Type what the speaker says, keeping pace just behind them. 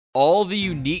All the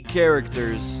unique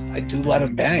characters, I do let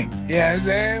him bang.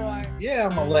 Yeah,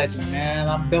 I'm a legend, man.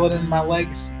 I'm building my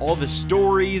legacy. all the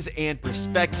stories and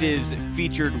perspectives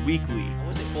featured weekly. I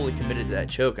wasn't fully committed to that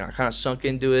choke, and I kind of sunk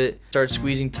into it, started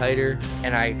squeezing tighter,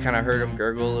 and I kind of heard him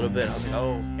gurgle a little bit. I was like,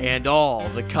 oh. And all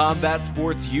the combat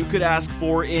sports you could ask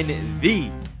for in the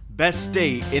best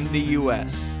state in the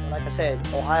U.S. Like I said,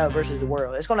 Ohio versus the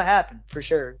world. It's going to happen for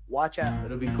sure. Watch out.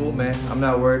 It'll be cool, man. I'm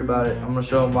not worried about it. I'm going to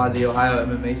show them why the Ohio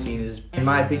MMA scene is, in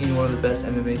my opinion, one of the best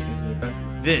MMA scenes in the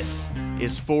country. This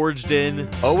is Forged in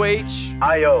OH.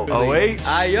 IO. OH.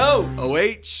 Ayo!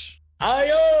 OH.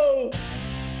 IO.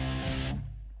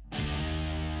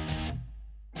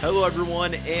 Hello,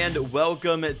 everyone, and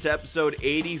welcome to episode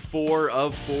 84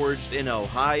 of Forged in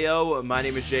Ohio. My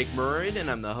name is Jake Murren, and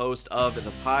I'm the host of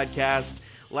the podcast.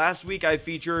 Last week, I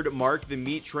featured Mark the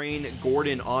Meat Train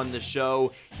Gordon on the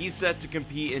show. He's set to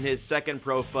compete in his second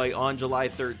pro fight on July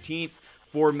 13th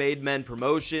for Made Men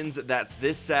Promotions. That's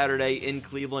this Saturday in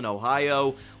Cleveland,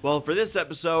 Ohio. Well, for this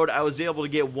episode, I was able to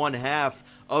get one half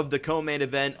of the co-main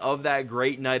event of that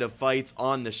great night of fights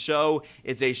on the show.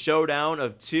 It's a showdown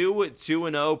of two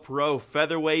 2-0 pro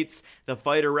featherweights. The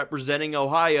fighter representing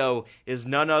Ohio is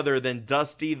none other than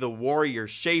Dusty the Warrior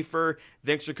Shaffer.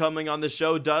 Thanks for coming on the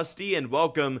show, Dusty, and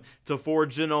welcome to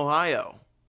Forged in Ohio.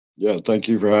 Yeah, thank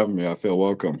you for having me. I feel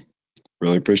welcome.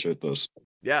 Really appreciate this.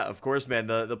 Yeah, of course, man.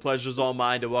 The pleasure's all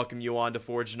mine to welcome you on to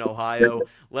Forged in Ohio.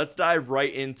 Let's dive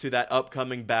right into that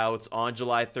upcoming bout on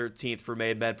July 13th for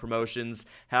Made Men Promotions.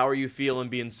 How are you feeling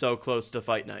being so close to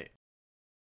fight night?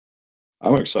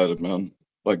 I'm excited, man.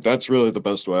 Like, that's really the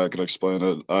best way I can explain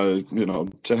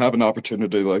it. To have an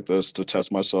opportunity like this to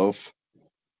test myself,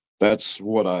 that's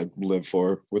what I live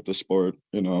for with the sport,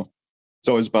 It's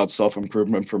always about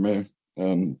self-improvement for me.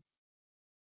 And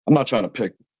I'm not trying to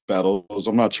pick battles.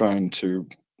 I'm not trying to,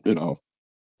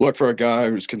 look for a guy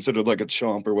who's considered like a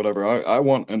chump or whatever. I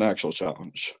want an actual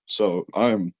challenge. So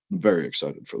I'm very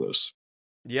excited for this.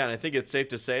 Yeah, and I think it's safe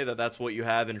to say that that's what you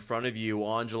have in front of you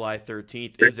on July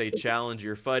 13th is a challenge.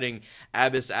 You're fighting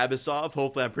Abbas Abasov.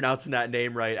 Hopefully I'm pronouncing that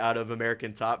name right, out of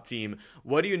American Top Team.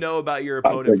 What do you know about your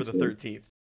opponent for the 13th?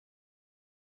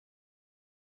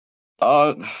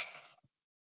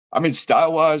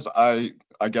 Style-wise, I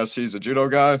guess he's a judo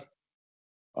guy.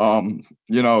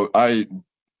 I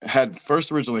had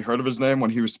first originally heard of his name when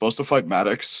he was supposed to fight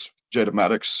Jada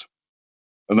Maddox,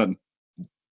 and then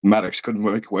Maddox couldn't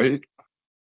make weight.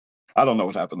 I don't know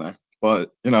what happened there,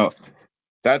 but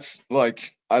that's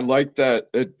like, I like that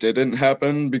it didn't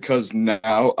happen because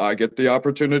now I get the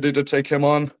opportunity to take him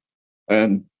on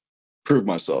and prove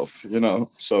myself,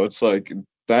 so it's like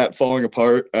that falling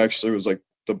apart actually was like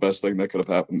the best thing that could have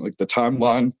happened. Like the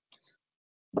timeline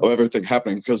of everything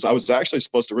happening, because I was actually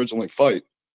supposed to originally fight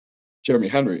Jeremy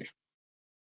Henry,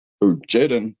 who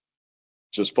Jaden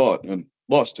just fought and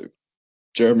lost to.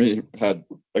 Jeremy had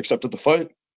accepted the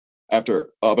fight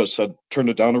after Abbas had turned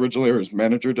it down originally, or his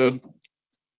manager did.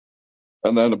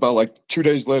 And then about like 2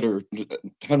 days later,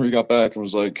 Henry got back and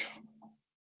was like,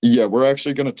 yeah, we're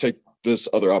actually going to take this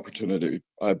other opportunity.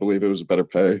 I believe it was a better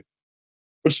pay,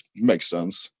 which makes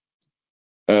sense.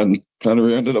 And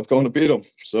Henry ended up going to beat him.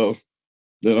 So,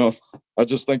 I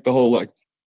just think the whole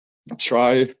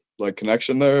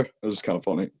connection there is kind of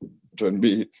funny between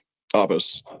me,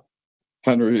 Abbas,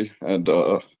 Henry, and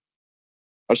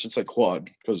I should say Quad,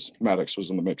 because Maddox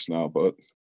was in the mix now. But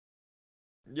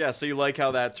yeah, so you like how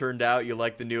that turned out. You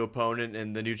like the new opponent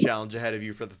and the new challenge ahead of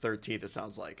you for the 13th, it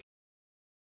sounds like.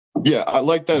 Yeah, I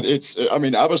like that.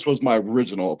 Abbas was my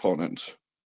original opponent,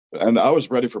 and I was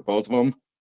ready for both of them.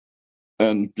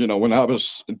 And, when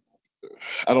Abbas,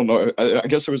 I don't know, I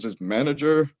guess it was his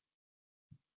manager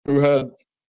who had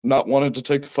not wanted to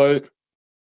take the fight.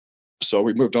 So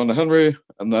we moved on to Henry,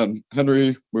 and then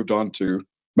Henry moved on to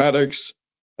Maddox,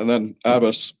 and then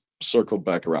Abbas circled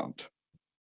back around.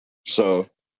 So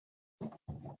it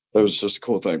was just a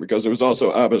cool thing, because it was also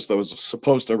Abbas that was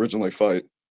supposed to originally fight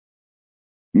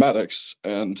Maddox,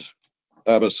 and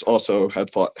Abbas also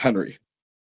had fought Henry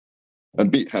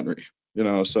and beat Henry,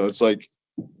 so it's like,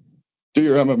 do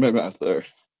your MMA math there.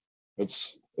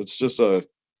 It's just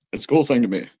it's a cool thing to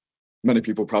me. Many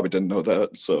people probably didn't know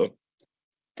that, so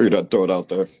figured I'd throw it out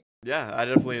there. Yeah, I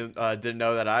definitely didn't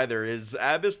know that either. Is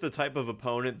Abbas the type of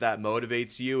opponent that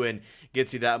motivates you and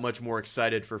gets you that much more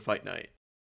excited for fight night?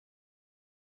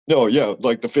 No, yeah,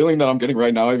 like the feeling that I'm getting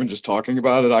right now, even just talking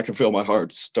about it, I can feel my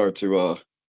heart start to,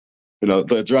 the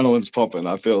adrenaline's pumping.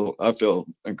 I feel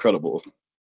incredible.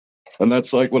 And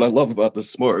that's like what I love about this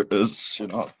sport is,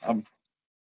 I'm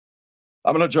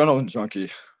an adrenaline junkie.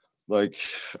 Like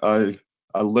I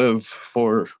live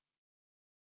for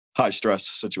high stress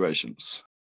situations.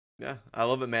 Yeah, I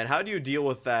love it, man. How do you deal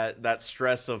with that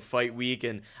stress of fight week?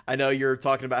 And I know you're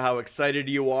talking about how excited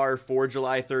you are for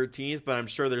July 13th, but I'm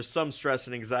sure there's some stress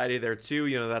and anxiety there too.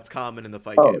 That's common in the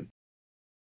fight Oh, game.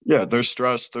 yeah, there's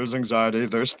stress, there's anxiety,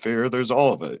 there's fear, there's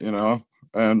all of it,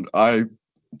 and I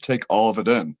take all of it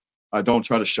in. I don't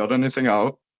try to shut anything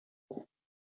out.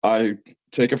 I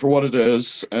take it for what it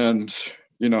is and,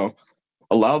 you know,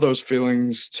 allow those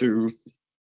feelings to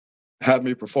have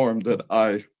me perform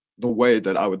the way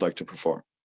that I would like to perform.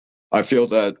 I feel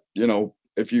that,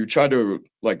 if you try to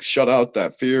like shut out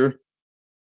that fear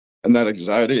and that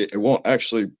anxiety, it won't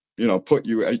actually, put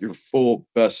you at your full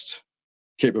best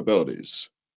capabilities.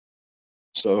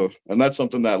 So, and that's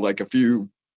something that like a few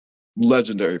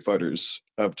legendary fighters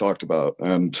have talked about.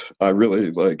 And I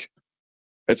really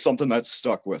it's something that's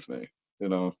stuck with me,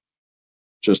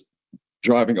 just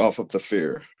driving off of the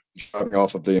fear, driving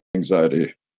off of the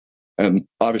anxiety. And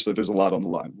obviously, there's a lot on the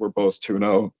line. We're both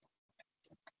 2-0.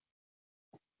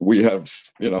 We have,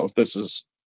 this is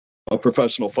a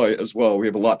professional fight as well. We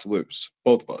have a lot to lose,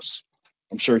 both of us.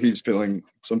 I'm sure he's feeling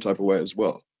some type of way as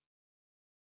well.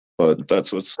 But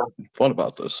that's what's fun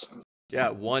about this. Yeah,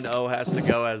 1-0 has to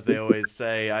go, as they always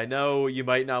say. I know you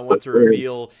might not want to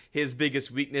reveal his biggest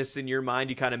weakness in your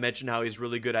mind. You kind of mentioned how he's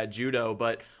really good at judo,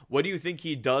 but what do you think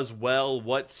he does well?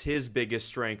 What's his biggest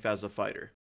strength as a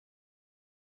fighter?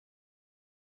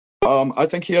 I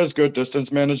think he has good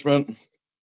distance management,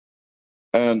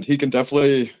 and he can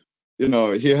definitely,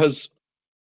 he has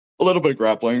a little bit of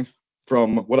grappling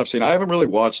from what I've seen. I haven't really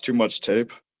watched too much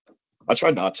tape. I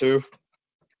try not to.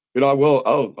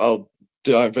 I'll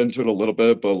dive into it a little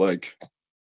bit, but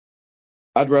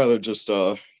I'd rather just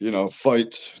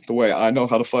fight the way I know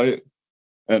how to fight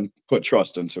and put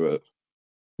trust into it.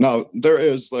 Now, there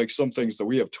is some things that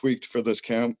we have tweaked for this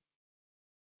camp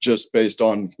just based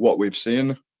on what we've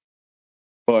seen.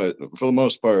 But for the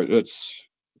most part, it's,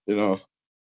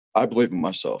 I believe in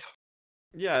myself.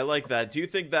 Yeah, I like that. Do you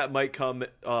think that might come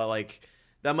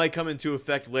that might come into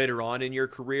effect later on in your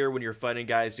career when you're fighting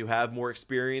guys who have more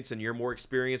experience and you're more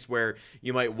experienced, where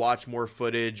you might watch more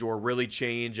footage or really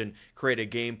change and create a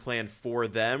game plan for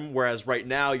them? Whereas right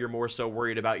now you're more so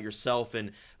worried about yourself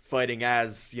and fighting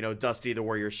as, Dusty the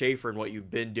Warrior Shaffer and what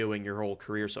you've been doing your whole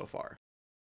career so far.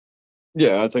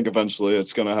 Yeah, I think eventually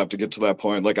it's going to have to get to that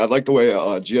point. I like the way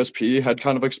GSP had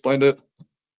kind of explained it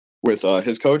with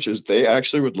his coaches. They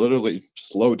actually would literally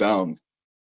slow down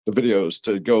the videos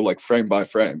to go frame by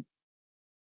frame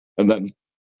and then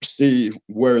see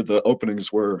where the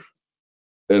openings were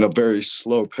in a very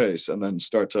slow pace and then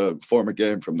start to form a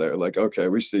game from there. Okay,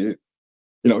 we see,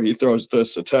 he throws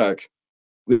this attack,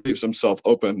 leaves himself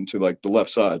open to the left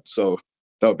side. So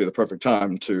that would be the perfect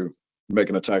time to make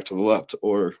an attack to the left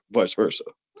or vice versa.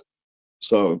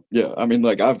 So yeah, I mean,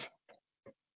 I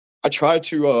try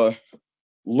to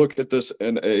look at this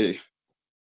in a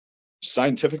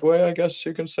scientific way, I guess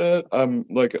you can say it.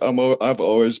 I've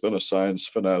always been a science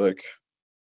fanatic.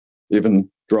 Even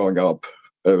growing up,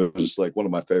 it was one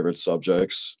of my favorite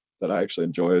subjects that I actually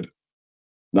enjoyed.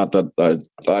 Not that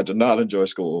I did not enjoy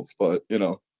school, but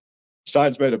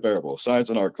science made it bearable. Science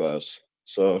in art class.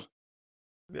 So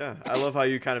yeah, I love how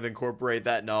you kind of incorporate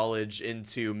that knowledge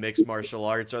into mixed martial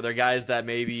arts. Are there guys that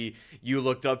maybe you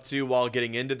looked up to while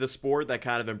getting into the sport that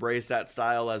kind of embrace that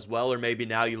style as well, or maybe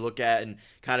now you look at and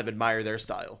kind of admire their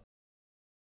style?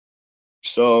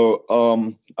 So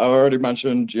I already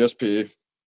mentioned GSP.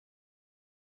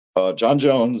 John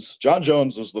Jones. John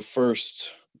Jones was the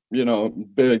first,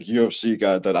 big UFC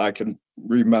guy that I can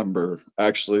remember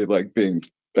actually being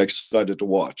excited to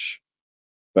watch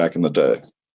back in the day.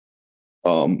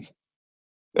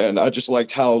 And I just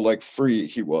liked how free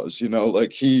he was,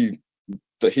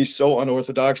 he's so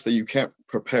unorthodox that you can't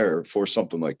prepare for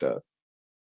something like that.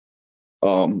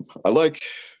 I like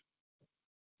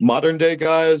modern day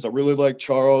guys. I really like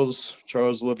Charles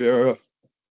Oliveira.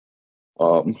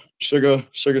 Sugar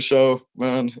Show,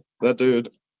 man, that dude.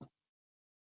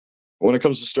 When it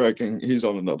comes to striking, he's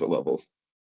on another level.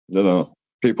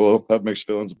 People have mixed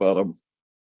feelings about him.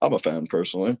 I'm a fan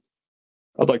personally.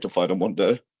 I'd like to fight him one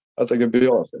day. I think it'd be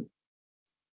awesome.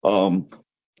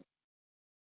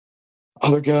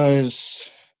 Other guys,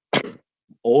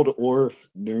 old or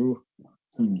new.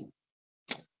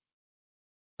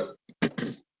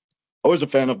 Always a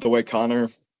fan of the way Connor,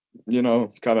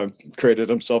 kind of created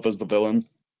himself as the villain,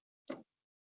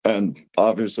 and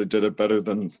obviously did it better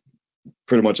than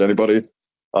pretty much anybody.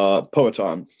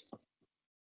 Poetan,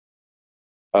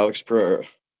 Alex Pereira,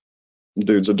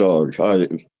 dude's a dog.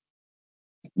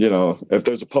 If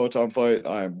there's a Poetan fight,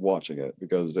 I'm watching it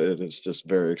because it is just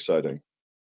very exciting.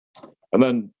 And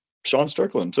then Sean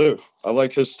Strickland too. I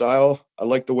like his style. I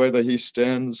like the way that he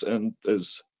stands and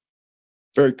is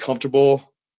very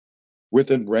comfortable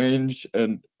within range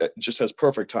and just has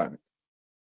perfect timing.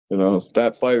 You know,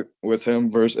 that fight with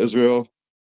him versus Israel,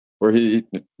 where he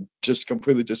just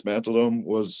completely dismantled him,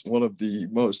 was one of the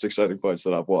most exciting fights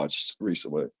that I've watched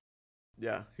recently.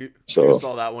 Yeah, who So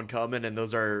saw that one coming? And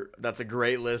that's a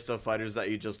great list of fighters that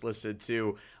you just listed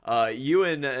too. You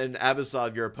and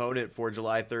Abasov, your opponent for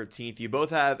July 13th, you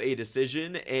both have a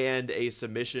decision and a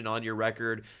submission on your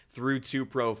record through 2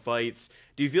 pro fights.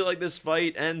 Do you feel like this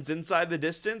fight ends inside the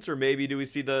distance, or maybe do we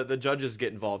see the judges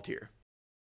get involved here?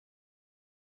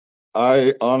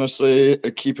 I honestly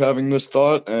keep having this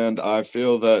thought, and I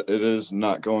feel that it is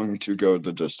not going to go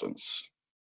the distance.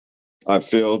 I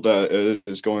feel that it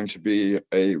is going to be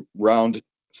a round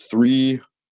 3.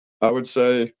 I would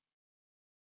say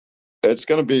it's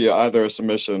going to be either a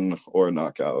submission or a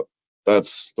knockout.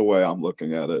 That's the way I'm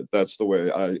looking at it. That's the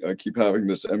way I keep having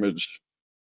this image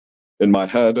in my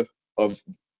head of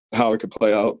how it could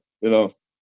play out, you know,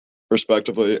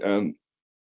 respectively. And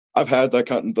I've had that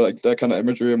kind of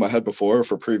imagery in my head before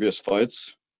for previous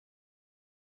fights.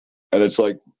 And it's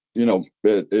like, you know,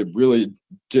 it really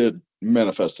did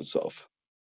manifest itself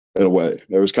in a way.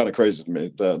 It was kind of crazy to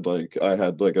me that like I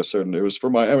had like a certain, it was for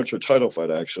my amateur title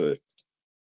fight actually.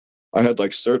 I had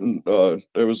like certain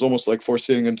it was almost like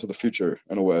foreseeing into the future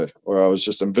in a way, where I was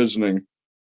just envisioning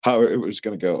how it was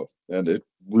going to go, and it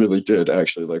really did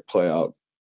actually like play out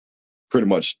pretty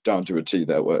much down to a T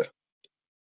that way.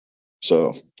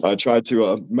 So I tried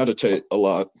to meditate a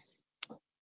lot,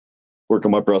 work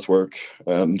on my breath work,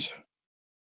 and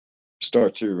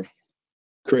start to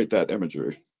create that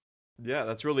imagery. Yeah,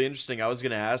 that's really interesting. I was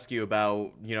going to ask you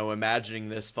about, imagining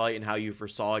this fight and how you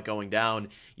foresaw it going down.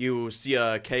 You see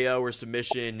a KO or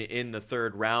submission in the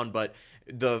 3rd round, but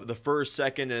the first,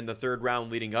 second, and the 3rd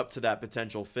round leading up to that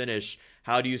potential finish,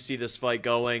 how do you see this fight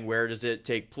going? Where does it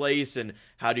take place, and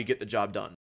how do you get the job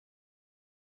done?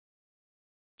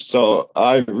 So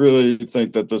I really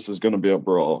think that this is going to be a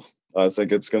brawl. I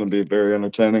think it's going to be very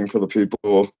entertaining for the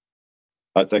people.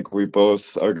 I think we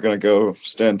both are going to go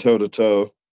stand toe to toe.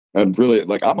 And really,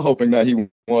 like, I'm hoping that he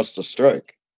wants to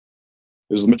strike.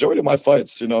 Because the majority of my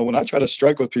fights, when I try to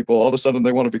strike with people, all of a sudden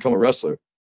they want to become a wrestler,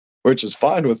 which is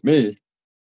fine with me.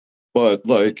 But,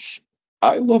 like,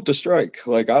 I love to strike.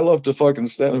 Like, I love to fucking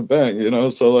stand and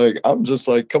bang, So, like, I'm just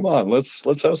like, come on, let's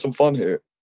have some fun here.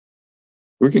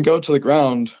 We can go to the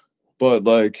ground, but,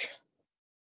 like,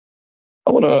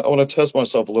 I wanna test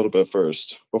myself a little bit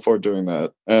first before doing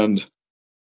that. And,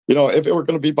 if it were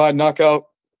going to be by knockout,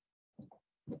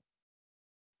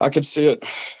 I could see it,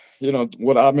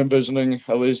 what I'm envisioning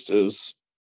at least is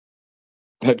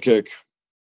head kick,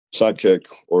 side kick,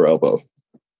 or elbow.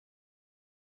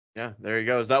 Yeah, there you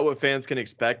go. Is that what fans can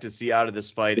expect to see out of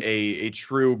this fight? A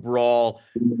true brawl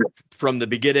from the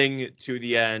beginning to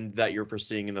the end that you're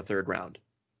foreseeing in the 3rd round?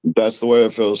 That's the way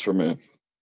it feels for me.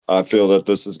 I feel that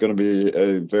this is going to be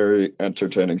a very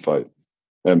entertaining fight,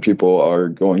 and people are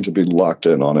going to be locked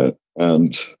in on it.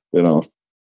 And,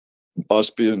 us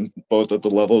being both at the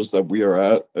levels that we are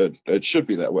at, it should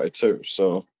be that way too.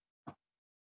 So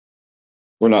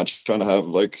we're not trying to have,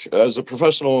 like, as a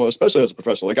professional, especially as a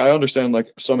professional, like, I understand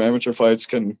like some amateur fights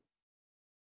can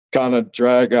kind of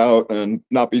drag out and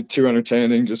not be too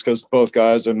entertaining just because both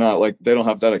guys are not, like, they don't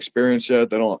have that experience yet.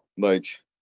 They don't like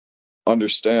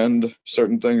understand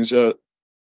certain things yet.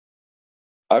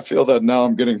 I feel that now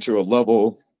I'm getting to a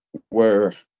level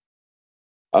where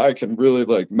I can really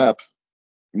like map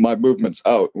my movements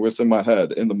out within my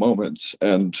head in the moment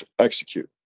and execute.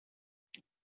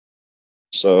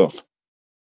 So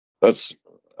that's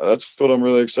what I'm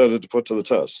really excited to put to the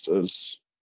test, is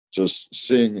just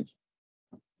seeing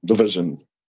the vision,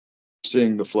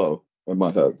 seeing the flow in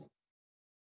my head.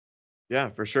 Yeah,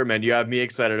 for sure, man. You have me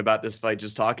excited about this fight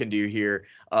just talking to you here.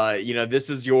 This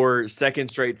is your 2nd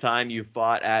straight time you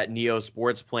fought at Neo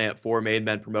Sports Plant for Made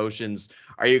Men Promotions.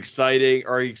 Are you excited?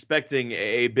 Are you expecting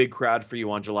a big crowd for you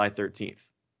on July 13th?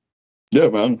 Yeah,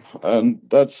 man. And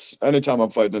that's anytime I'm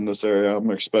fighting in this area,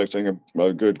 I'm expecting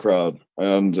a good crowd.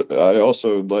 And I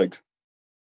also like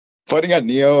fighting at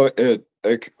Neo. It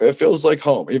feels like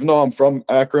home, even though I'm from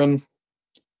Akron.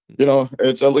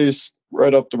 It's at least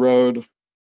right up the road.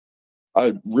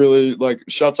 I really like,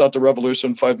 shouts out to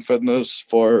Revolution Fight and Fitness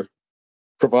for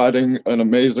providing an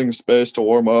amazing space to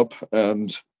warm up,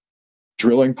 and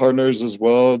drilling partners as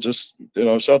well. Just,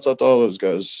 shouts out to all those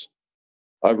guys.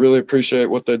 I really appreciate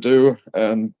what they do,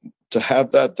 and to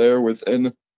have that there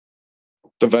within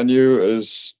the venue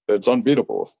it's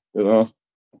unbeatable,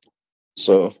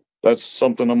 So that's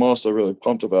something I'm also really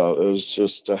pumped about, is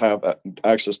just to have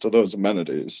access to those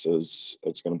amenities.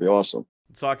 It's going to be awesome.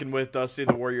 Talking with Dusty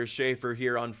the Warrior Shaffer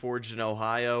here on Forged in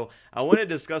Ohio. I want to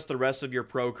discuss the rest of your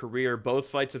pro career. Both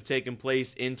fights have taken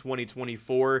place in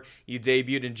 2024. You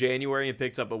debuted in January and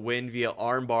picked up a win via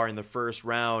armbar in the first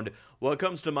round. What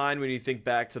comes to mind when you think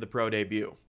back to the pro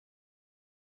debut?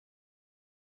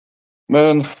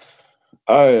 Man,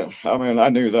 I mean, I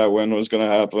knew that win was gonna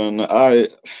happen.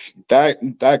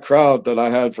 That crowd that I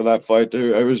had for that fight,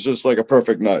 dude, it was just like a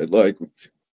perfect night. Like,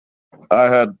 I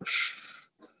had,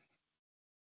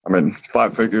 I mean,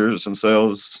 5 figures in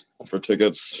sales for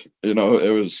tickets. You know,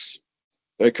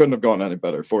 it couldn't have gone any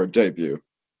better for a debut.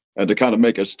 And to kind of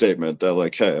make a statement that,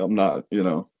 like, hey, I'm not,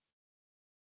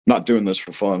 not doing this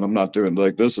for fun. I'm not doing,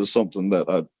 like, this is something that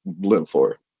I live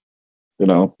for,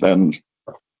 and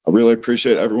I really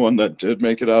appreciate everyone that did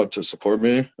make it out to support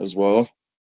me as well.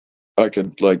 I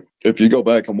could, like, if you go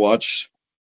back and watch,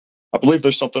 I believe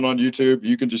there's something on YouTube,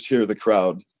 you can just hear the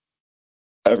crowd,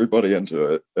 everybody into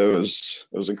it. It was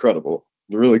incredible.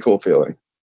 It was a really cool feeling.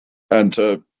 And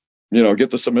to,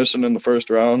 get the submission in the first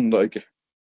round, like,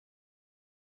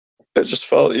 it just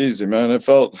felt easy, man. It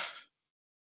felt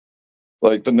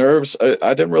like the nerves,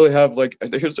 I didn't really have, like,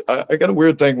 I got a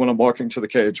weird thing when I'm walking to the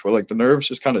cage where, like, the nerves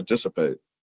just kind of dissipate.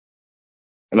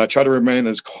 And I try to remain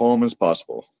as calm as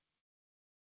possible.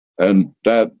 And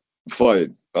that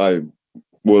fight, I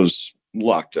was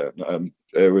locked in. And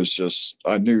it was just,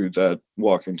 I knew that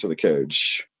walking to the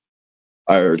cage,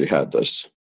 I already had this.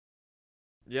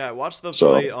 Yeah, I watched the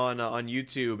fight on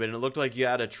YouTube, and it looked like you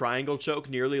had a triangle choke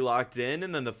nearly locked in,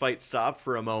 and then the fight stopped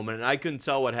for a moment, and I couldn't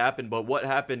tell what happened, but what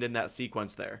happened in that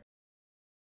sequence there?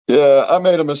 Yeah, I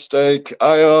made a mistake.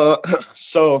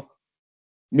 So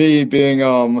me being,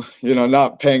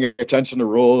 not paying attention to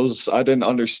rules, I didn't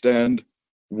understand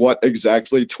what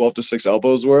exactly 12-6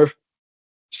 elbows were.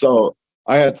 So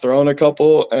I had thrown a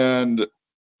couple, and,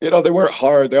 they weren't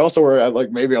hard. They also were at,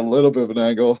 like, maybe a little bit of an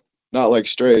angle, not like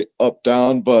straight up,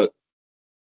 down, but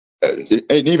and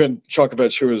even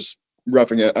Chukovich, who was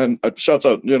reffing it, and shouts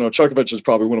out, Chukovich is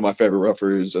probably one of my favorite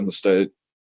referees in the state,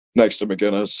 next to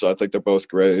McGinnis. I think they're both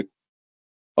great.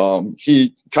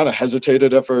 He kind of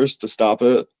hesitated at first to stop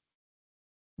it,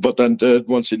 but then did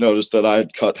once he noticed that I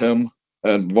had cut him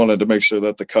and wanted to make sure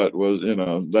that the cut was,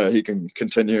 that he can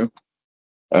continue.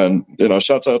 And,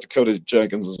 shouts out to Cody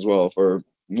Jenkins as well for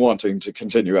wanting to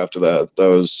continue after that. That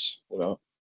was,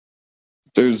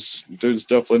 dude's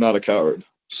definitely not a coward.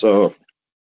 So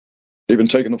even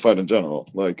taking the fight in general,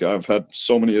 like, I've had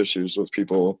so many issues with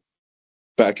people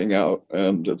backing out,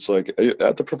 and it's like,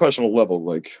 at the professional level,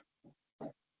 like,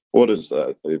 what is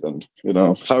that even?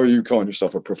 How are you calling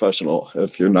yourself a professional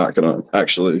if you're not going to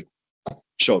actually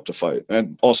show up to fight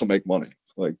and also make money?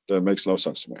 Like, that makes no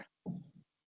sense to me.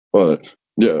 But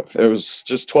yeah, it was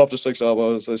just 12-6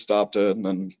 elbows. They stopped it and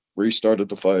then restarted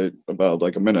the fight about,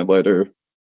 like, a minute later.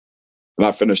 And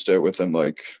I finished it within,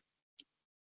 like,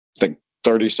 I think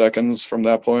 30 seconds from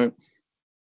that point.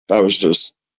 I was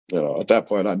just, at that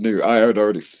point I knew I had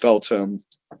already felt him,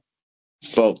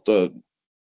 felt the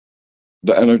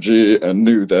energy, and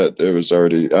knew that it was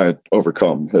already, I had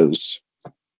overcome his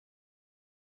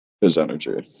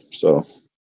energy. So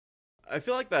I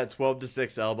feel like that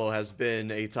 12-6 elbow has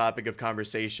been a topic of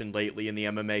conversation lately in the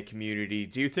MMA community.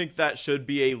 Do you think that should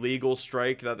be a legal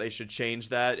strike, that they should change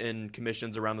that in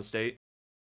commissions around the state?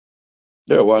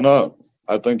 Yeah, why not?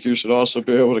 I think you should also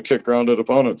be able to kick grounded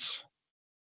opponents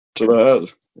to the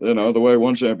head, the way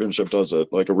one championship does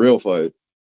it, like a real fight.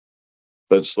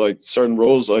 That's, like, certain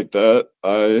rules like that,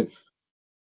 I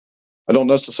don't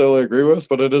necessarily agree with,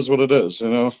 but it is what it is.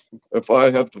 If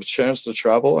I have the chance to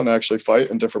travel and actually fight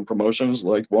in different promotions,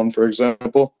 like one, for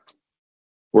example,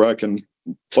 where I can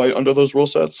fight under those rule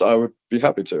sets, I would be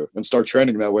happy to, and start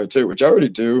training that way too, which I already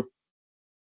do.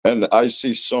 And I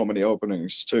see so many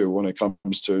openings too when it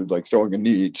comes to, like, throwing a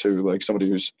knee to, like, somebody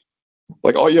who's,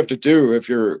 like, all you have to do if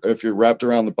you're wrapped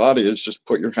around the body is just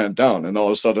put your hand down, and all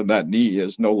of a sudden that knee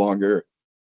is no longer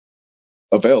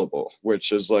available,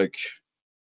 which is, like,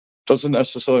 doesn't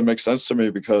necessarily make sense to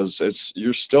me, because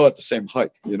you're still at the same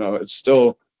height, it's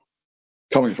still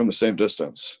coming from the same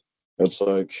distance. It's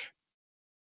like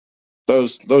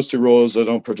those two rules I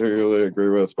don't particularly agree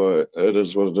with, but it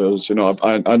is what it is.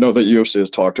 I know that UFC has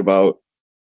talked about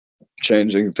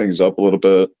changing things up a little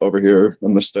bit over here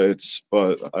in the States,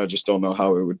 but I just don't know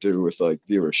how it would do with, like,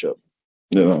 viewership.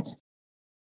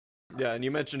 Yeah, and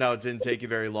you mentioned how it didn't take you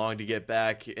very long to get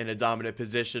back in a dominant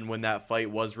position when that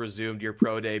fight was resumed, your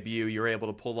pro debut. You were able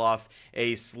to pull off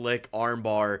a slick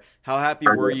armbar. How happy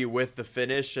were you with the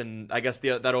finish and, I guess,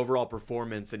 that overall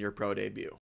performance in your pro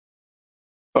debut?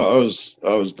 I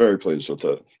was very pleased with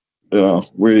it. You know,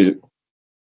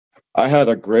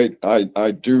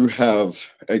 I do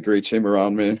have a great team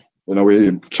around me. You know,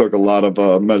 we took a lot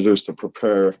of measures to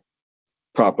prepare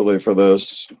properly for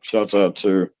this. Shouts out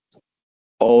to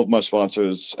all of my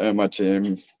sponsors and my team.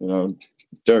 You know,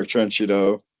 Derek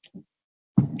Tranchito,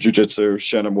 Jiu-Jitsu,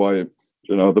 Shannon White.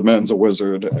 You know, the man's a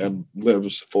wizard and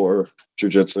lives for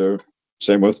Jiu-Jitsu.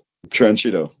 Same with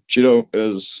Tranchito. Cheeto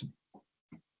is,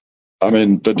 I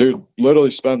mean, the dude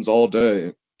literally spends all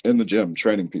day in the gym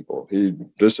training people.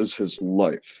 This is his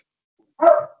life.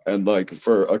 And like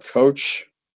for a coach,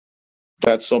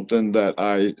 that's something that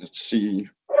I see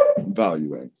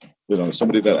valuing. You know,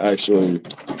 somebody that actually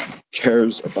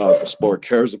cares about the sport,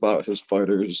 cares about his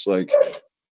fighters. Like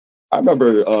I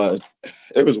remember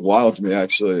it was wild to me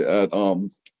actually at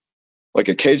like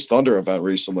a Cage Thunder event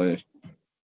recently.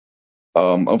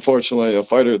 Unfortunately, a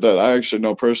fighter that I actually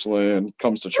know personally and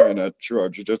comes to train at True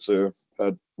Art Jiu Jitsu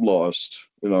had lost,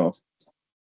 you know.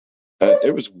 And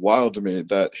it was wild to me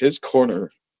that his corner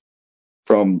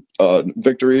from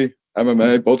Victory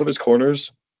MMA, both of his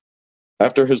corners,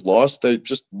 after his loss, they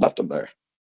just left him there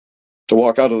to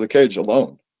walk out of the cage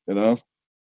alone, you know?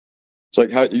 It's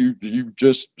like how you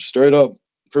just straight up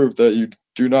prove that you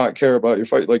do not care about your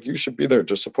fight. Like you should be there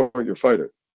to support your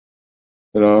fighter.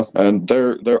 You know, and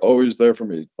they're always there for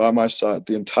me by my side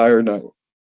the entire night.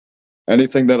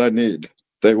 Anything that I need,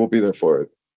 they will be there for it.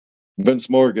 Vince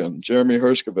Morgan, Jeremy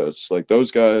Hershkovitz, like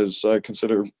those guys I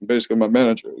consider basically my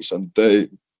managers, and they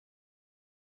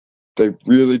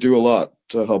really do a lot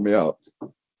to help me out.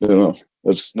 You know,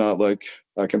 it's not like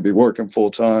I can be working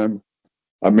full time.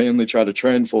 I mainly try to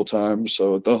train full time,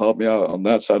 so they'll help me out on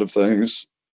that side of things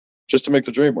just to make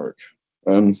the dream work.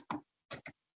 And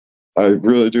I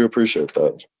really do appreciate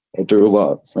that. I do a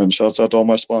lot. And shouts out to all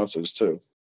my sponsors too.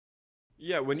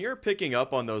 Yeah, when you're picking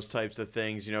up on those types of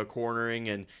things, you know, cornering,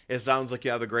 and it sounds like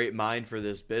you have a great mind for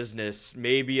this business,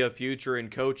 maybe a future in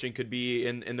coaching could be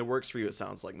in the works for you, it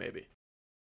sounds like maybe.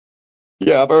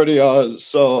 Yeah, I've already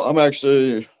so I'm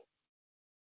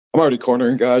already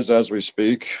cornering guys as we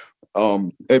speak.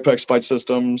 Apex Fight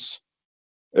Systems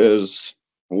is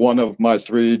one of my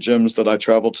 3 gyms that I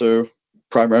travel to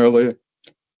primarily.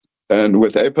 And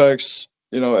with Apex,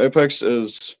 you know, Apex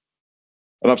is,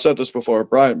 and I've said this before,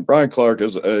 Brian Clark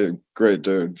is a great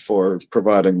dude for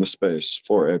providing the space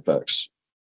for Apex.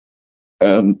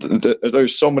 And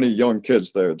there's so many young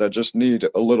kids there that just need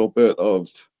a little bit of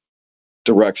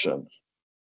direction.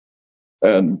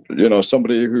 And, you know,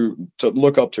 somebody who to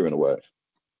look up to in a way.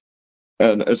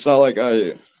 And it's not like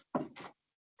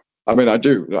I mean, I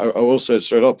will say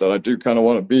straight up that I do kind of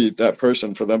want to be that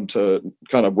person for them to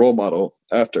kind of role model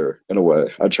after in a way.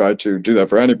 I try to do that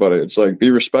for anybody. It's like,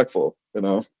 be respectful, you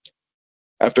know.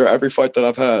 After every fight that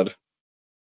I've had,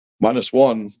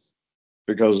 -1,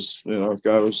 because, you know,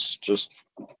 guy was just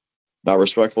not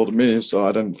respectful to me, so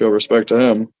I didn't feel respect to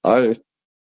him. I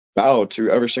bow to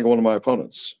every single one of my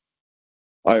opponents.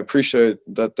 I appreciate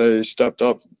that they stepped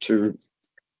up to,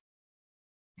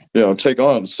 you know, take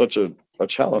on such a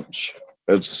challenge.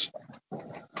 It's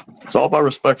all about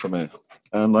respect for me.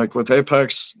 And like with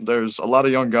Apex, there's a lot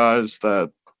of young guys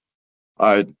that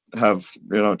I have,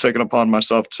 you know, taken upon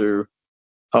myself to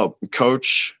help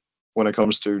coach when it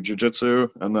comes to jiu-jitsu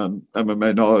and then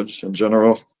MMA knowledge in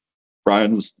general.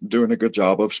 Brian's doing a good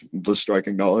job of the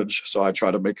striking knowledge, so I try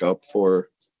to make up for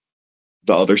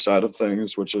the other side of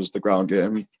things, which is the ground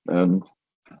game and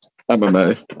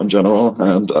MMA in general.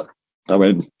 And I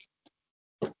mean,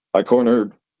 I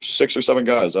cornered 6 or 7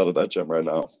 guys out of that gym right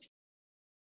now.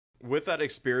 With that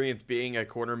experience being a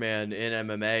cornerman in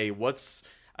MMA,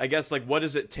 I guess, like, what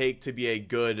does it take to be a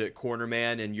good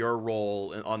cornerman in your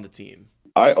role on the team?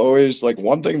 I always, like,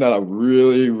 one thing that I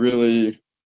really, really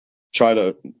try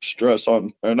to stress on,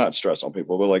 or not stress on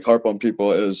people, but like harp on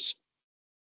people, is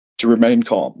to remain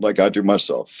calm, like I do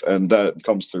myself. And that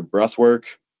comes through breath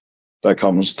work. That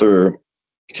comes through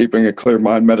keeping a clear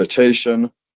mind,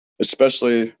 meditation,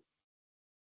 especially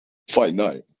fight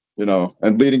night, you know,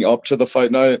 and leading up to the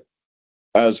fight night,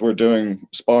 as we're doing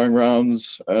sparring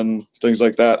rounds and things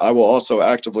like that, I will also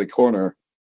actively corner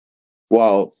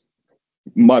while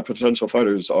my potential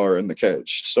fighters are in the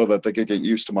cage so that they can get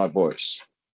used to my voice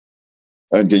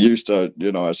and get used to,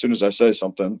 you know, as soon as I say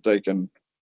something, they can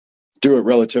do it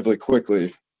relatively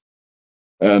quickly.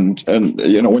 And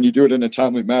you know, when you do it in a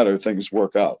timely manner, things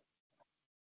work out.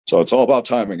 So it's all about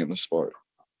timing in the sport.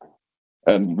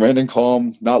 And remaining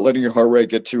calm, not letting your heart rate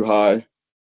get too high.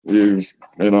 You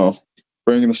know,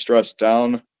 bringing the stress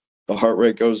down, the heart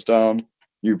rate goes down,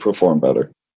 you perform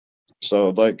better. So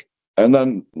like, and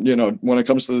then, you know, when it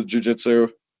comes to the jiu-jitsu,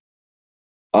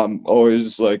 I'm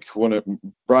always like,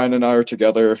 Brian and I are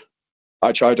together,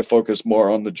 I try to focus more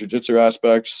on the jiu-jitsu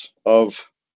aspects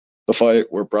of the fight,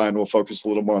 where Brian will focus a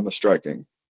little more on the striking.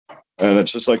 And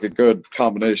it's just like a good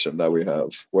combination that we have,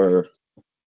 where,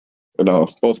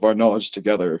 both of our knowledge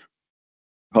together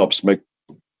helps make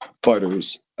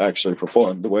fighters actually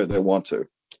perform the way they want to.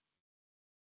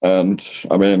 And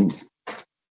I mean,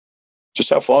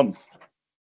 just have fun.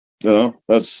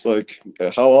 That's like,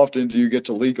 how often do you get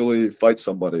to legally fight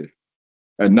somebody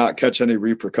and not catch any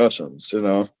repercussions?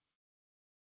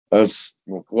 That's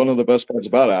one of the best parts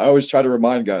about it. I always try to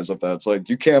remind guys of that. It's like,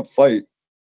 you can't fight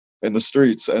in the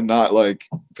streets and not like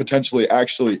potentially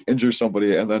actually injure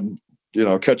somebody and then,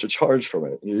 catch a charge from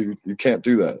it. You can't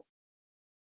do that.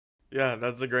 Yeah,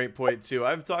 that's a great point too.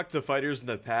 I've talked to fighters in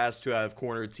the past who have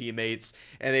cornered teammates,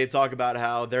 and they talk about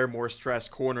how they're more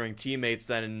stressed cornering teammates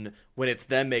than when it's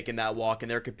them making that walk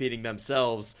and they're competing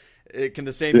themselves. Can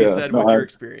the same be said with your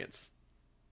experience?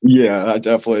 Yeah, I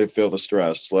definitely feel the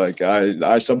stress. Like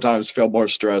I sometimes feel more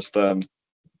stressed than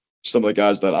some of the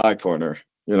guys that I corner,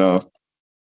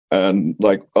 and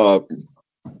like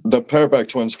the Paraback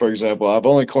twins, for example. I've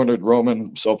only cornered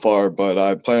Roman so far, but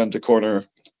I plan to corner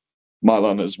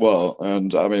Milan as well.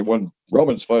 And I mean, when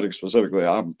Roman's fighting specifically,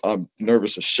 I'm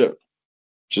nervous as shit,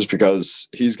 just because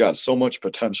he's got so much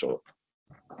potential.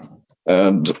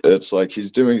 And it's like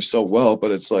he's doing so well, but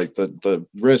it's like the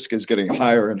risk is getting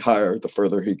higher and higher the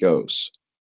further he goes.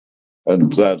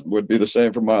 And that would be the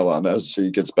same for Milan as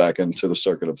he gets back into the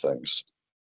circuit of things.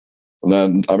 And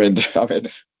then, I mean,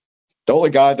 the only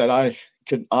guy that I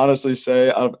can honestly say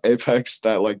out of Apex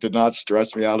that like did not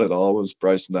stress me out at all was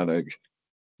Bryce Nenig.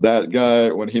 That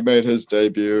guy, when he made his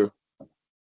debut,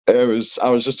 I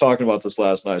was just talking about this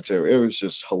last night too. It was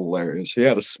just hilarious. He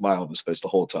had a smile on his face the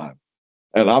whole time.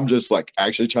 And I'm just like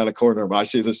actually trying to corner him. I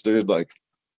see this dude like,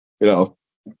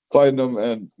 fighting him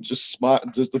and just smile,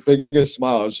 just the biggest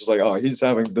smile. I was just like, oh, he's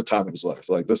having the time of his life.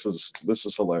 Like this is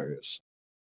hilarious.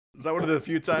 Is that one of the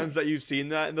few times that you've seen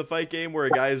that in the fight game where a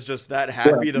guy is just that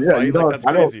happy to fight? Like that's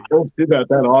crazy. I don't see that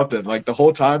often. Like the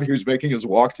whole time he was making his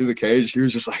walk through the cage, he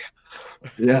was just like,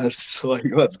 yes, like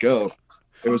let's go.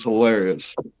 It was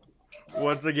hilarious.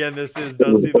 Once again, this is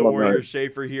Dusty the Warrior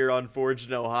Shaffer here on Forged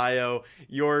in Ohio.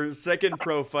 Your second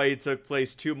pro fight took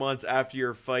place 2 months after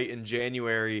your fight in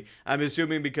January. I'm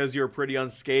assuming because you were pretty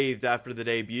unscathed after the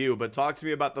debut, but talk to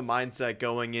me about the mindset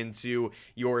going into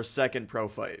your second pro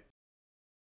fight.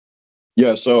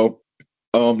 Yeah, so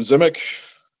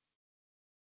Zimic,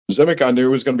 I knew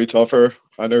was going to be tougher.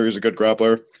 I knew he was a good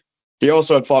grappler. He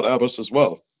also had fought Abbas as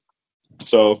well.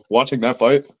 So watching that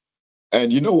fight,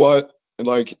 and you know what?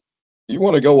 Like, you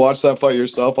want to go watch that fight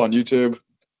yourself on YouTube,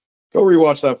 go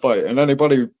rewatch that fight. And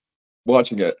anybody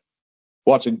watching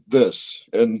this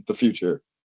in the future,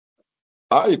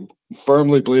 I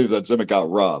firmly believe that Zimic got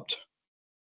robbed.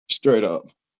 Straight up.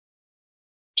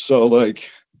 So, like,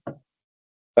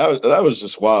 that was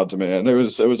just wild to me, and it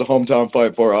was a hometown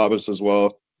fight for Abbas as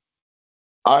well.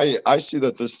 I see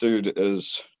that this dude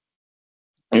is,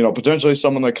 potentially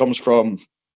someone that comes from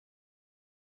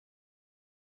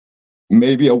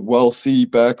maybe a wealthy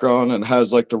background and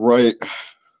has like the right,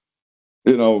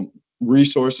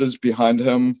 resources behind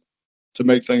him to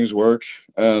make things work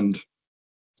and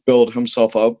build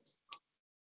himself up.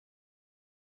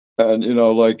 And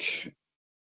like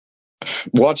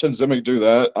watching Zimic do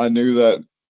that, I knew that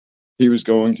he was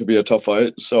going to be a tough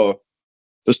fight. So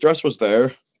the stress was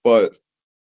there, but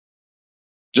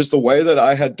just the way that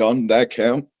I had done that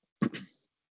camp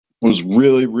was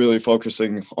really, really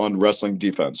focusing on wrestling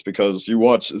defense, because you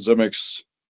watch Zimic's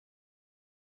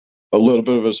a little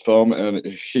bit of his film and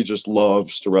he just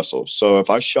loves to wrestle. So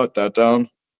if I shut that down,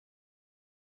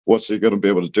 what's he going to be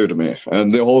able to do to me?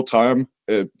 And the whole time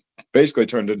it basically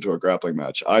turned into a grappling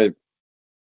match. I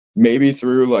maybe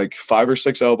threw like 5 or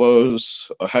 6 elbows,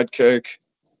 a head kick,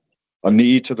 a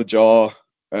knee to the jaw,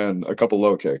 and a couple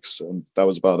low kicks, and that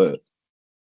was about it.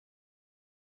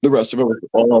 The rest of it was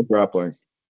all grappling.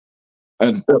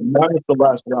 And minus the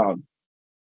last round.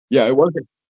 Yeah,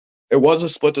 it was a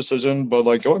split decision, but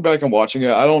like going back and watching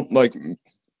it, I don't like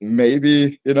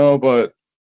maybe, but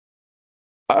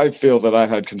I feel that I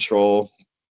had control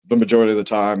the majority of the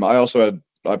time. I also had,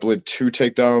 I believe, 2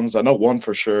 takedowns. I know 1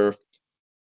 for sure.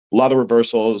 A lot of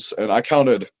reversals, and I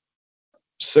counted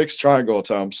 6 triangle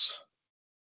attempts,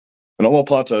 an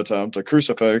omoplata attempt, a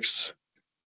crucifix,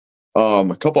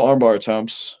 a couple armbar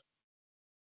attempts,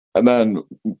 and then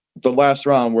the last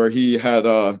round where he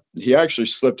actually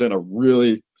slipped in a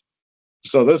really.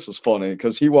 So this is funny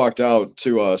because he walked out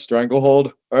to a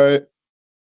stranglehold, all right,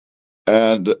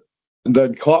 and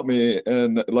then caught me,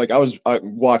 and like I was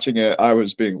watching it, I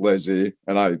was being lazy,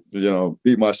 and I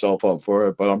beat myself up for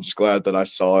it. But I'm just glad that I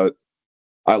saw it.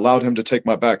 I allowed him to take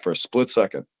my back for a split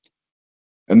second,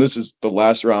 and this is the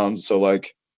last round, so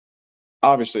like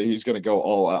obviously he's going to go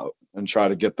all out and try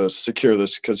to get this, secure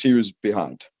this, because he was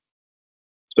behind.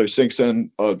 So he sinks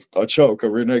in a choke, a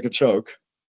rear naked choke.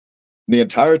 And the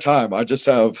entire time I just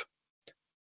have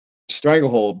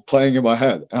Stranglehold playing in my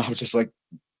head, and I'm just like,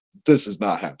 this is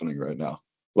not happening right now.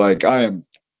 Like, I am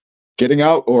getting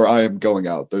out or I am going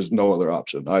out. There's no other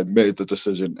option. I made the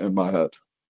decision in my head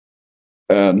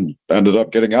and ended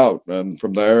up getting out. And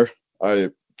from there, I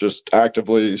just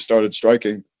actively started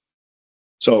striking.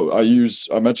 So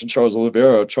I mentioned Charles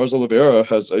Oliveira. Charles Oliveira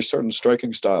has a certain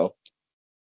striking style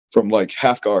from like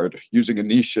half guard, using a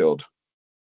knee shield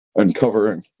and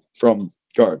covering from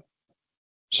guard.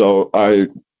 So I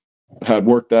had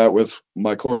worked that with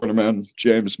my cornerman,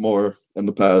 James Moore, in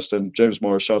the past. And James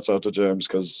Moore, shouts out to James,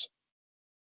 because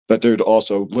that dude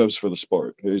also lives for the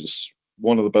sport. He's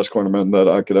one of the best cornermen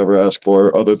that I could ever ask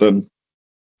for, other than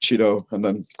Cheeto and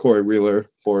then Corey Wheeler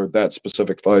for that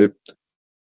specific fight.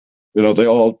 They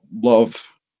all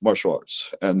love martial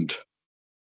arts. And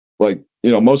like,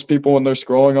 most people when they're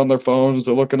scrolling on their phones,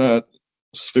 they're looking at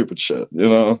stupid shit,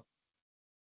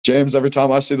 James, every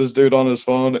time I see this dude on his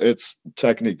phone, it's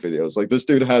technique videos. Like, this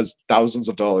dude has thousands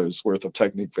of dollars worth of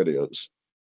technique videos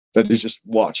that he just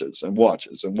watches and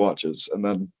watches and watches, and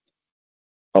then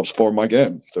helps form my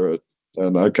game through it.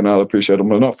 And I cannot appreciate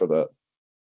him enough for that.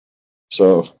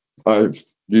 So I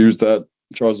used that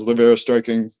Charles Oliveira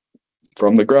striking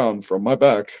from the ground, from my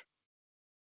back,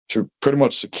 to pretty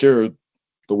much secure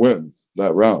the win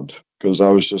that round, because I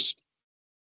was just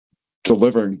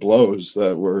delivering blows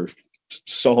that were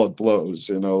solid blows,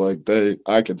 like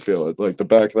I could feel it, like the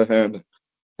back of the hand,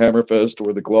 hammer fist,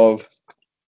 where the glove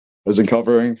isn't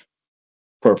covering,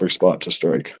 perfect spot to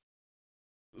strike.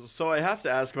 So I have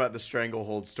to ask about the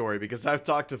stranglehold story, because I've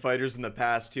talked to fighters in the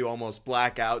past who almost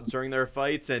black out during their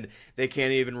fights and they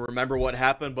can't even remember what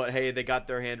happened, but hey, they got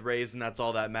their hand raised and that's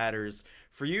all that matters.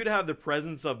 For you to have the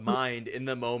presence of mind in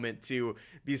the moment to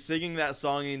be singing that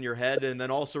song in your head and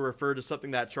then also refer to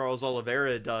something that Charles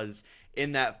Oliveira does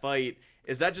in that fight,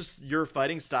 is that just your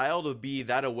fighting style, to be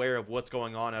that aware of what's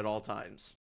going on at all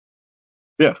times?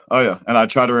 Yeah. Oh, yeah. And I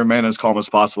try to remain as calm as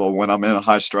possible when I'm in a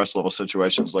high stress level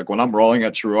situations. Like when I'm rolling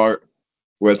at True Art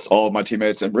with all of my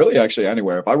teammates, and really actually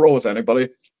anywhere, if I roll with anybody,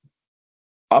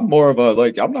 I'm more of a,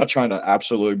 like, I'm not trying to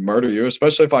absolutely murder you,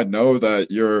 especially if I know that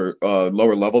you're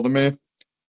lower level than me.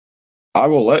 I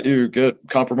will let you get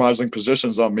compromising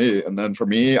positions on me. And then for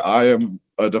me, I am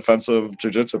a defensive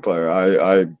jiu-jitsu player.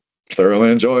 I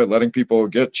thoroughly enjoy letting people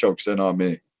get chokes in on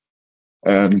me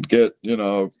and get,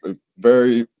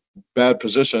 very bad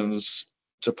positions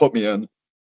to put me in. And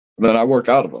then I work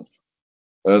out of them.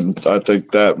 And I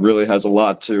think that really has a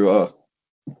lot to,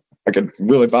 I can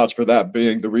really vouch for that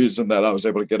being the reason that I was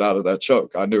able to get out of that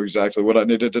choke. I knew exactly what I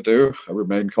needed to do. I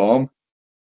remained calm.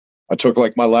 I took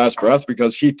like my last breath,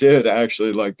 because he did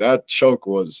actually, like, that choke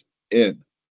was in.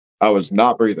 I was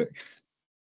not breathing.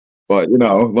 But,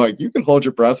 like, you can hold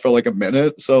your breath for like a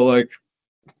minute. So like,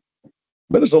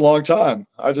 minute's a long time.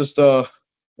 I just,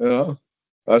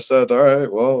 I said, all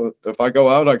right, well, if I go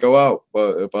out, I go out.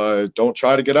 But if I don't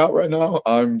try to get out right now,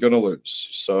 I'm going to lose.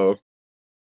 So.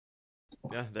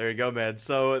 Yeah, there you go, man.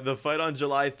 So the fight on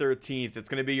July 13th, it's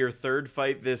going to be your third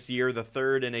fight this year, the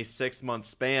third in a 6-month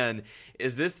span.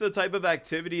 Is this the type of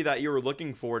activity that you were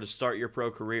looking for to start your pro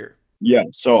career? Yeah,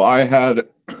 so I had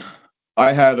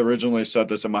originally set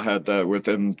this in my head that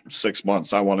within 6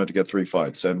 months I wanted to get 3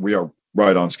 fights, and we are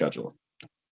right on schedule.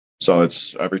 So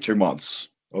it's every 2 months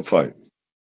a fight,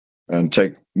 and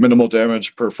take minimal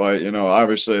damage per fight.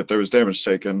 Obviously if there was damage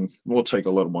taken, we'll take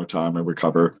a little more time and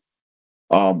recover.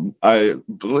 I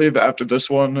believe after this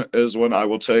one is when I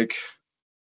will take,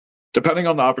 depending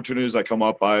on the opportunities that come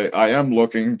up, I am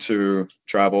looking to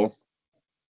travel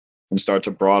and start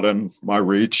to broaden my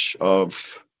reach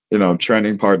of,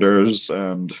 training partners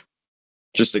and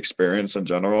just experience in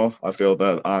general. I feel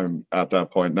that I'm at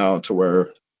that point now to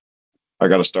where I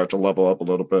got to start to level up a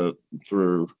little bit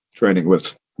through training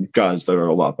with guys that are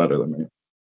a lot better than me.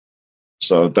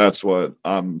 So that's what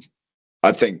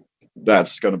I think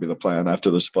that's going to be the plan after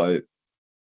this fight,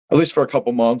 at least for a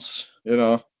couple months,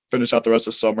 finish out the rest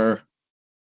of summer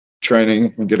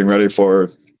training and getting ready for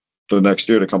the next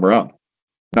year to come around.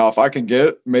 Now, if I can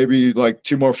get maybe like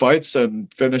 2 more fights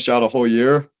and finish out a whole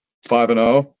year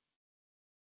 5-0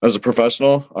 as a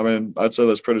professional, I mean, I'd say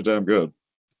that's pretty damn good.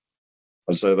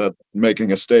 I'd say that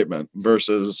making a statement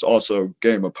versus also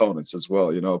game opponents as well,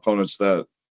 opponents that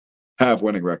have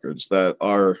winning records, that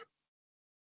are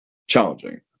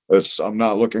challenging. I'm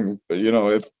not looking,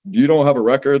 if you don't have a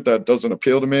record that doesn't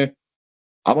appeal to me,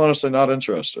 I'm honestly not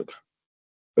interested.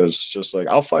 It's just like,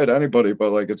 I'll fight anybody,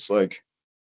 but like, it's like,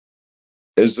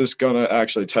 is this gonna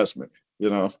actually test me?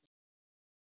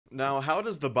 Now, how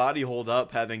does the body hold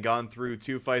up having gone through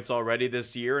 2 fights already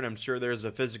this year? And I'm sure there's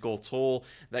a physical toll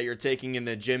that you're taking in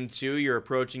the gym too. You're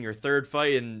approaching your 3rd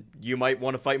fight, and you might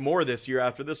want to fight more this year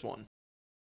after this one.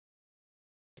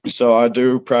 So I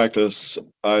do practice.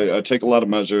 I take a lot of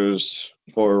measures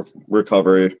for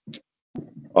recovery.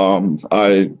 With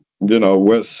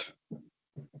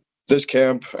this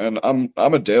camp, and I'm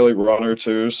a daily runner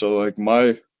too, so like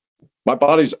my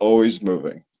body's always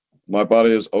moving. My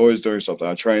body is always doing something.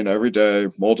 I train every day,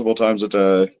 multiple times a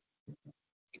day,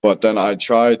 but then I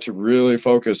try to really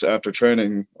focus after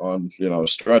training on,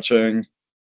 stretching,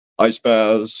 ice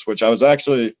baths, which I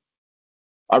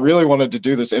really wanted to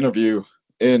do this interview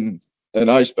in an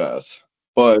ice bath,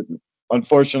 but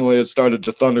unfortunately it started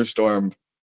to thunderstorm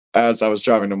as I was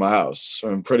driving to my house,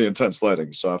 and pretty intense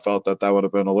lighting. So I felt that would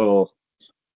have been a little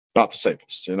not the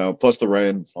safest, plus the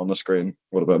rain on the screen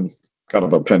would have been kind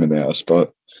of a pain in the ass.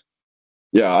 But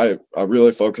yeah, I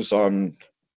really focus on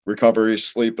recovery.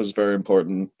 Sleep is very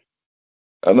important.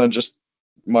 And then just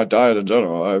my diet in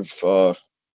general. I've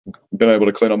been able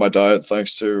to clean up my diet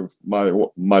thanks to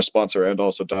my sponsor and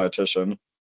also dietitian,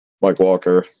 Mike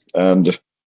Walker. And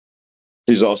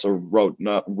he's also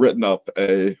written up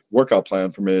a workout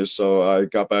plan for me. So I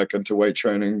got back into weight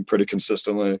training pretty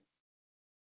consistently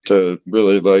to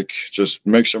really just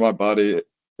make sure my body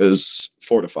is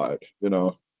fortified.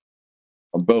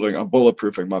 I'm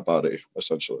bulletproofing my body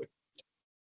essentially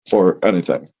for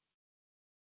anything.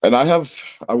 And I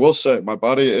will say my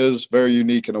body is very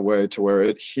unique in a way to where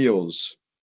it heals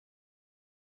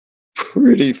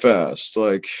pretty fast.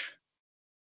 Like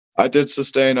I did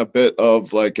sustain a bit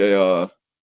of like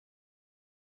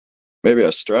maybe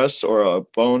a stress or a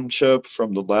bone chip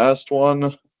from the last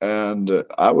one, and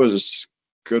I was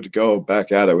good to go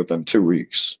back at it within 2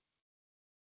 weeks.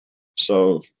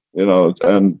 So,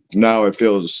 and now it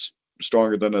feels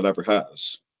stronger than it ever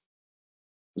has.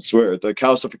 It's weird. The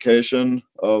calcification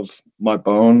of my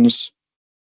bones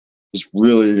is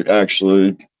really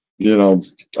actually,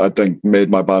 I think made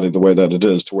my body the way that it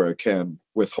is to where it can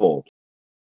withhold.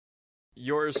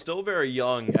 You're still very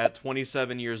young at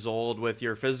 27 years old with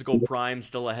your physical prime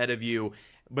still ahead of you.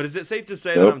 But is it safe to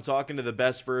say that I'm talking to the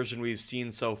best version we've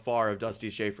seen so far of Dusty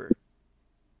Shaffer?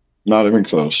 Not even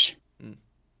close.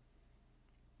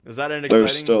 Is that an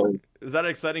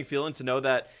exciting feeling to know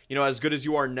that, as good as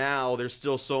you are now, there's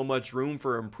still so much room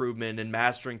for improvement and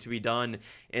mastering to be done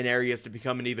in areas to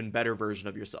become an even better version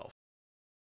of yourself?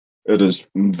 It is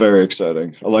very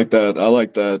exciting. I like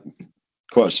that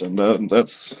question.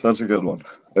 That's a good one.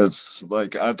 It's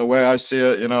like the way I see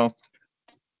it,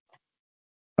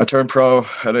 I turned pro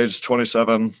at age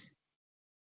 27.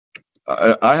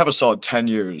 I have a solid 10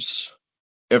 years,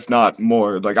 if not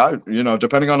more. Like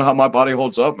depending on how my body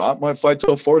holds up, I might fight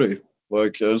till 40.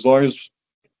 Like as long as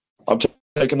I'm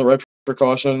taking the right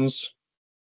precautions,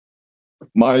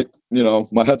 my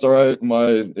head's all right.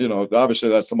 Obviously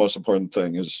that's the most important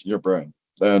thing is your brain.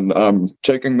 And I'm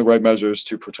taking the right measures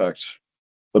to protect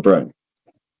the brain.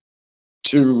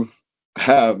 To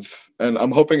have, and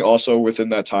I'm hoping also within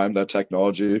that time that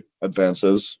technology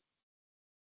advances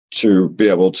to be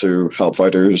able to help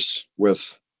fighters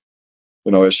with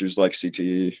issues like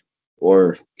CTE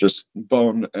or just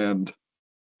bone and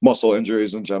muscle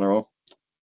injuries in general.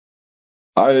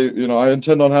 I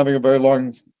intend on having a very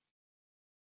long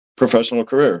professional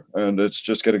career, and it's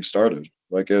just getting started.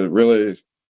 Like I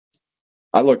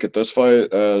look at this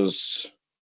fight as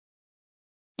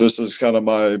this is kind of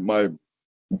my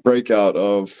breakout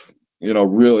of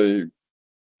really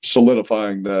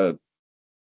solidifying that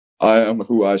I am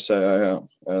who I say I am,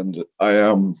 and I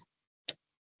am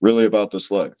really about this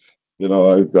life.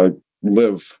 I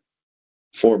live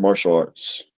for martial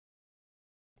arts.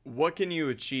 What can you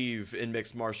achieve in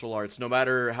mixed martial arts, no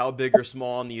matter how big or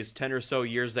small in these 10 or so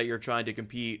years that you're trying to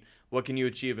compete? What can you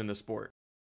achieve in the sport?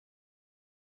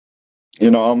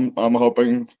 I'm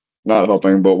not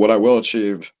hoping, but what I will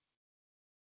achieve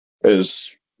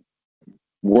is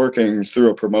working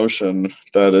through a promotion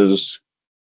that is,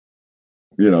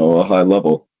 a high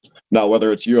level. Now,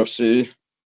 whether it's UFC,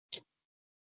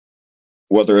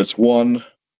 whether it's the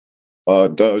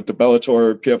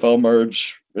Bellator PFL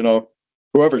merge,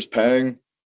 whoever's paying,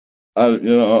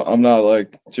 I'm not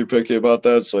like too picky about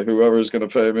that. It's like whoever's going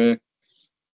to pay me,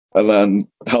 and then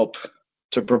help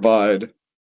to provide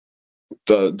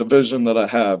the vision that I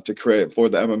have to create for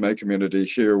the MMA community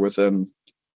here within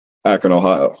Akron,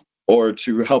 Ohio, or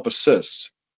to help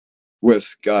assist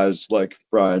with guys like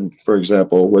Brian, for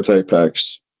example, with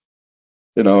Apex.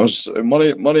 You know,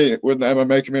 money with the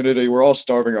MMA community, we're all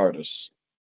starving artists.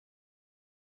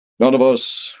 None of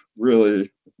us really,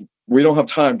 we don't have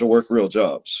time to work real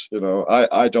jobs. You know,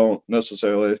 I don't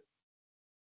necessarily.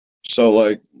 So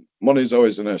like, money's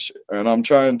always an issue. And I'm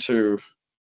trying to,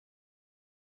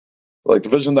 like, the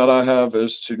vision that I have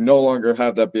is to no longer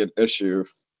have that be an issue,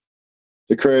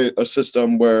 to create a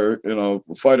system where, you know,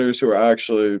 fighters who are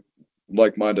actually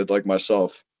like-minded like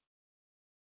myself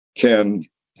can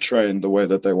train the way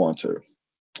that they want to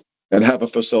and have a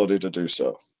facility to do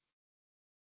so.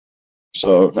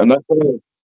 So, and that's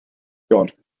go on.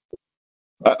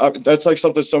 That's like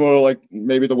something similar to like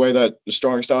maybe the way that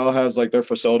Strong Style has like their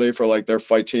facility for like their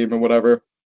fight team and whatever,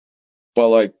 but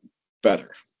like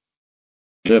better,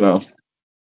 you know.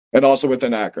 And also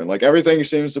within Akron, like everything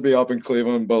seems to be up in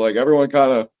Cleveland, but like everyone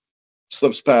kind of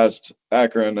slips past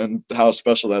Akron and how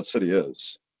special that city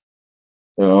is,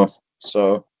 you know.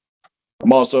 So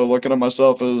I'm also looking at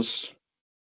myself as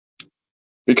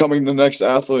becoming the next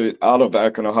athlete out of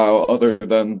Akron, Ohio, other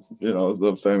than, you know,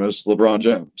 the famous LeBron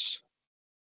James.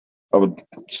 I would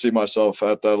see myself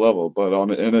at that level, but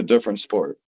in a different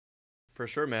sport. For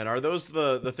sure, man. Are those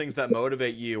the things that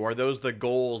motivate you? Are those the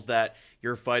goals that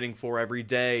you're fighting for every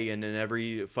day and in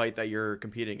every fight that you're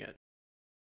competing in?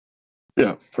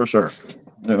 Yeah, for sure.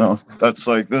 You know, that's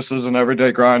like, this is an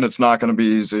everyday grind. It's not going to be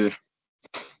easy.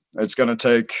 It's going to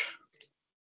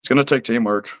take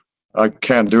teamwork. I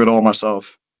can't do it all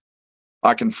myself.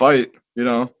 I can fight, you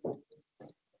know,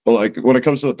 but like when it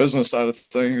comes to the business side of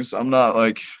things, I'm not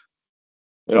like,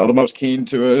 you know, the most keen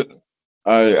to it.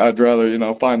 I'd rather, you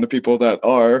know, find the people that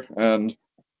are and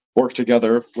work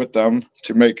together with them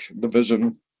to make the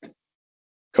vision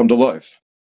come to life.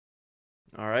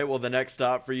 All right, well, the next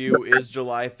stop for you is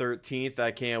July 13th.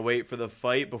 I can't wait for the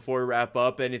fight. Before we wrap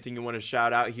up, anything you want to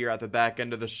shout out here at the back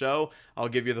end of the show, I'll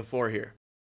give you the floor here.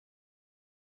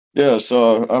 Yeah,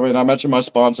 so, I mean, I mentioned my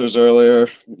sponsors earlier.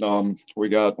 We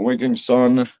got Winking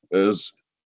Sun is,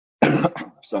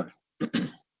 sorry.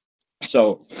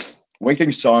 So,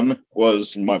 Winking Sun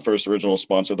was my first original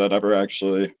sponsor that ever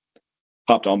actually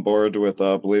hopped on board with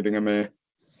believing in me.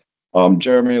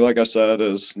 Jeremy, like I said,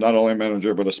 is not only a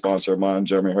manager but a sponsor of mine,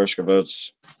 Jeremy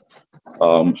Hershkovitz.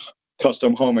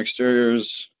 Custom Home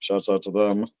Exteriors, shouts out to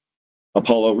them.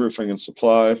 Apollo Roofing and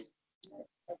Supply.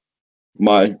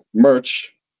 My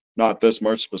merch, not this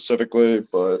merch specifically,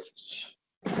 but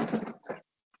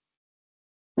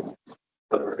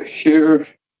here.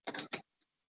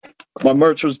 My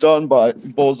merch was done by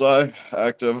Bullseye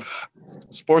Active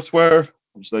Sportswear,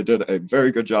 which they did a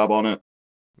very good job on it.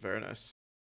 Very nice.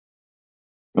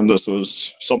 And this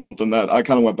was something that I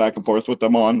kind of went back and forth with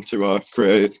them on to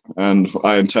create, and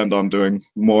I intend on doing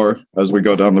more as we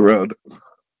go down the road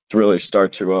to really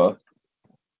start to,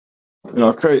 you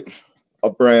know, create a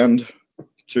brand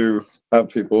to have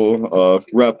people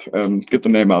rep and get the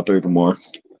name out there even more.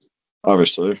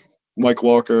 Obviously, Mike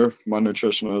Walker, my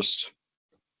nutritionist,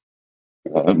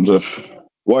 and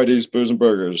Whitey's Booze and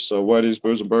Burgers. So Whitey's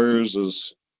Booze and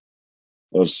Burgers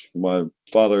was my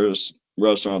father's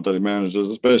restaurant that he manages.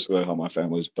 It's basically how my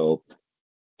family's built.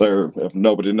 If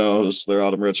nobody knows, they're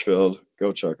out in Richfield.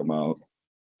 Go check them out.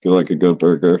 If you like a good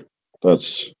burger,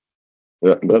 that's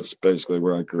basically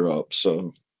where I grew up.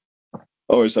 So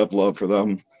always have love for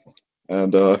them,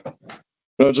 and you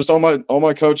know, just all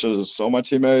my coaches, all my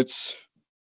teammates,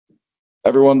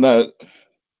 everyone that,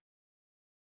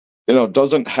 you know,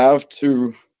 doesn't have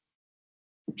to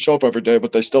show up every day,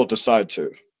 but they still decide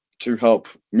to help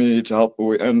me,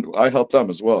 and I help them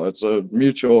as well. It's a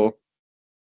mutual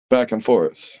back and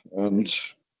forth. And,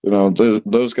 you know,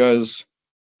 those guys,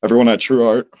 everyone at True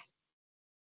Art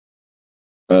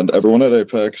and everyone at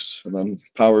Apex, and then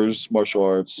Powers Martial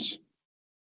Arts.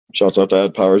 Shouts out to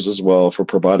Ed Powers as well for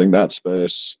providing that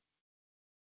space.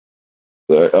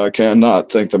 I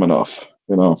cannot thank them enough.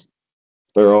 You know,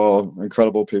 they're all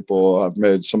incredible people. I've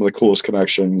made some of the coolest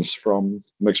connections from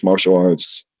mixed martial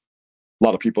arts. A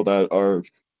lot of people that are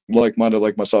like-minded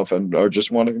like myself and are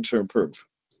just wanting to improve,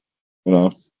 you know.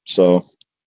 So,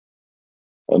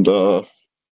 and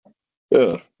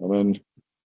yeah, I mean,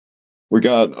 we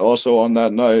got also on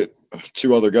that night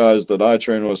 2 other guys that I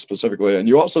train with specifically. And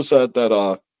you also said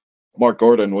that Mark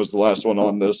Gordon was the last one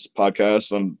on this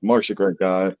podcast, and Mark's a great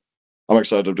guy. I'm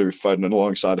excited to be fighting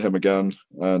alongside him again.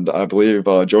 And I believe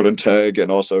Jordan Tagg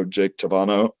and also Jake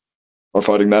Tavano are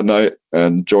fighting that night.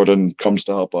 And Jordan comes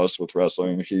to help us with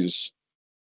wrestling. He's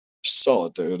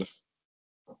solid, dude.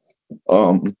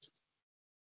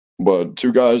 But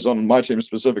 2 guys on my team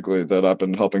specifically that I've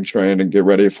been helping train and get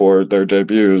ready for their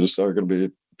debuts are going to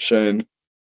be Shane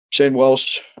Shane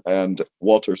Welsh and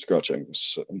Walter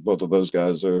Scrutchings. Both of those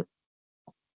guys are,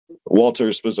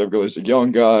 Walter specifically is a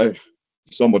young guy,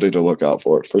 somebody to look out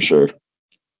for sure.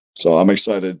 So I'm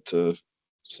excited to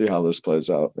see how this plays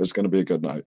out. It's going to be a good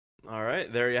night. All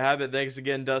right, there you have it. Thanks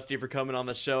again, Dusty, for coming on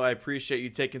the show. I appreciate you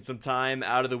taking some time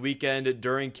out of the weekend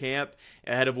during camp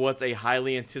ahead of what's a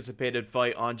highly anticipated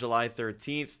fight on July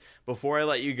 13th. Before I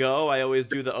let you go, I always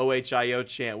do the OHIO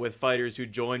chant with fighters who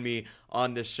join me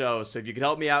on this show. So if you could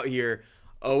help me out here,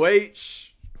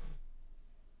 OH.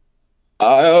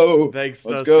 IO. Thanks,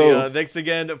 Let's Dusty. go. Thanks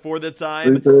again for the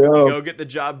time. 3-3-0. Go get the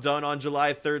job done on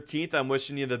July 13th. I'm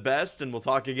wishing you the best, and we'll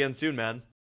talk again soon, man.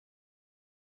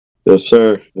 Yes,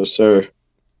 sir. Yes, sir. It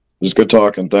was good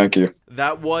talking. Thank you.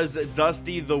 That was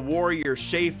Dusty the Warrior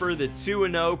Shaffer, the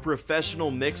 2-0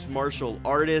 professional mixed martial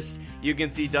artist. You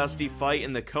can see Dusty fight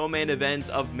in the co-main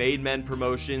event of Made Men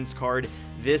Promotions card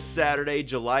this Saturday,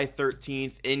 July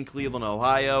 13th in Cleveland,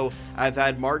 Ohio. I've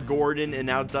had Mark Gordon and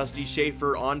now Dusty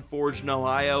Shaffer on Forged in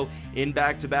Ohio in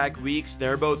back-to-back weeks.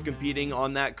 They're both competing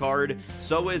on that card.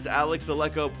 So is Alex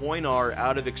Aleko Poinar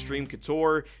out of Extreme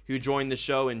Couture, who joined the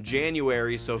show in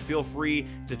January. So feel free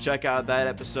to check out that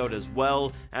episode as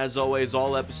well. As always,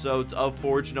 all episodes of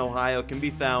Forged in Ohio can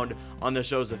be found on the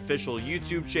show's official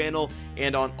YouTube channel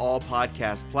and on all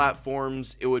podcast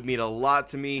platforms. It would mean a lot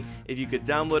to me if you could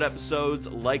download episodes,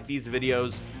 like these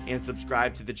videos, and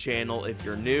subscribe to the channel if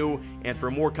you're new. And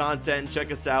for more content, check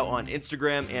us out on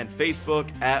Instagram and Facebook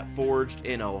at Forged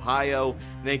in Ohio.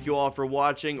 Thank you all for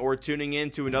watching or tuning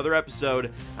in to another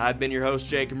episode. I've been your host,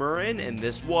 Jake Murren, and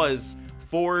this was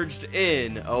Forged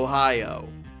in Ohio.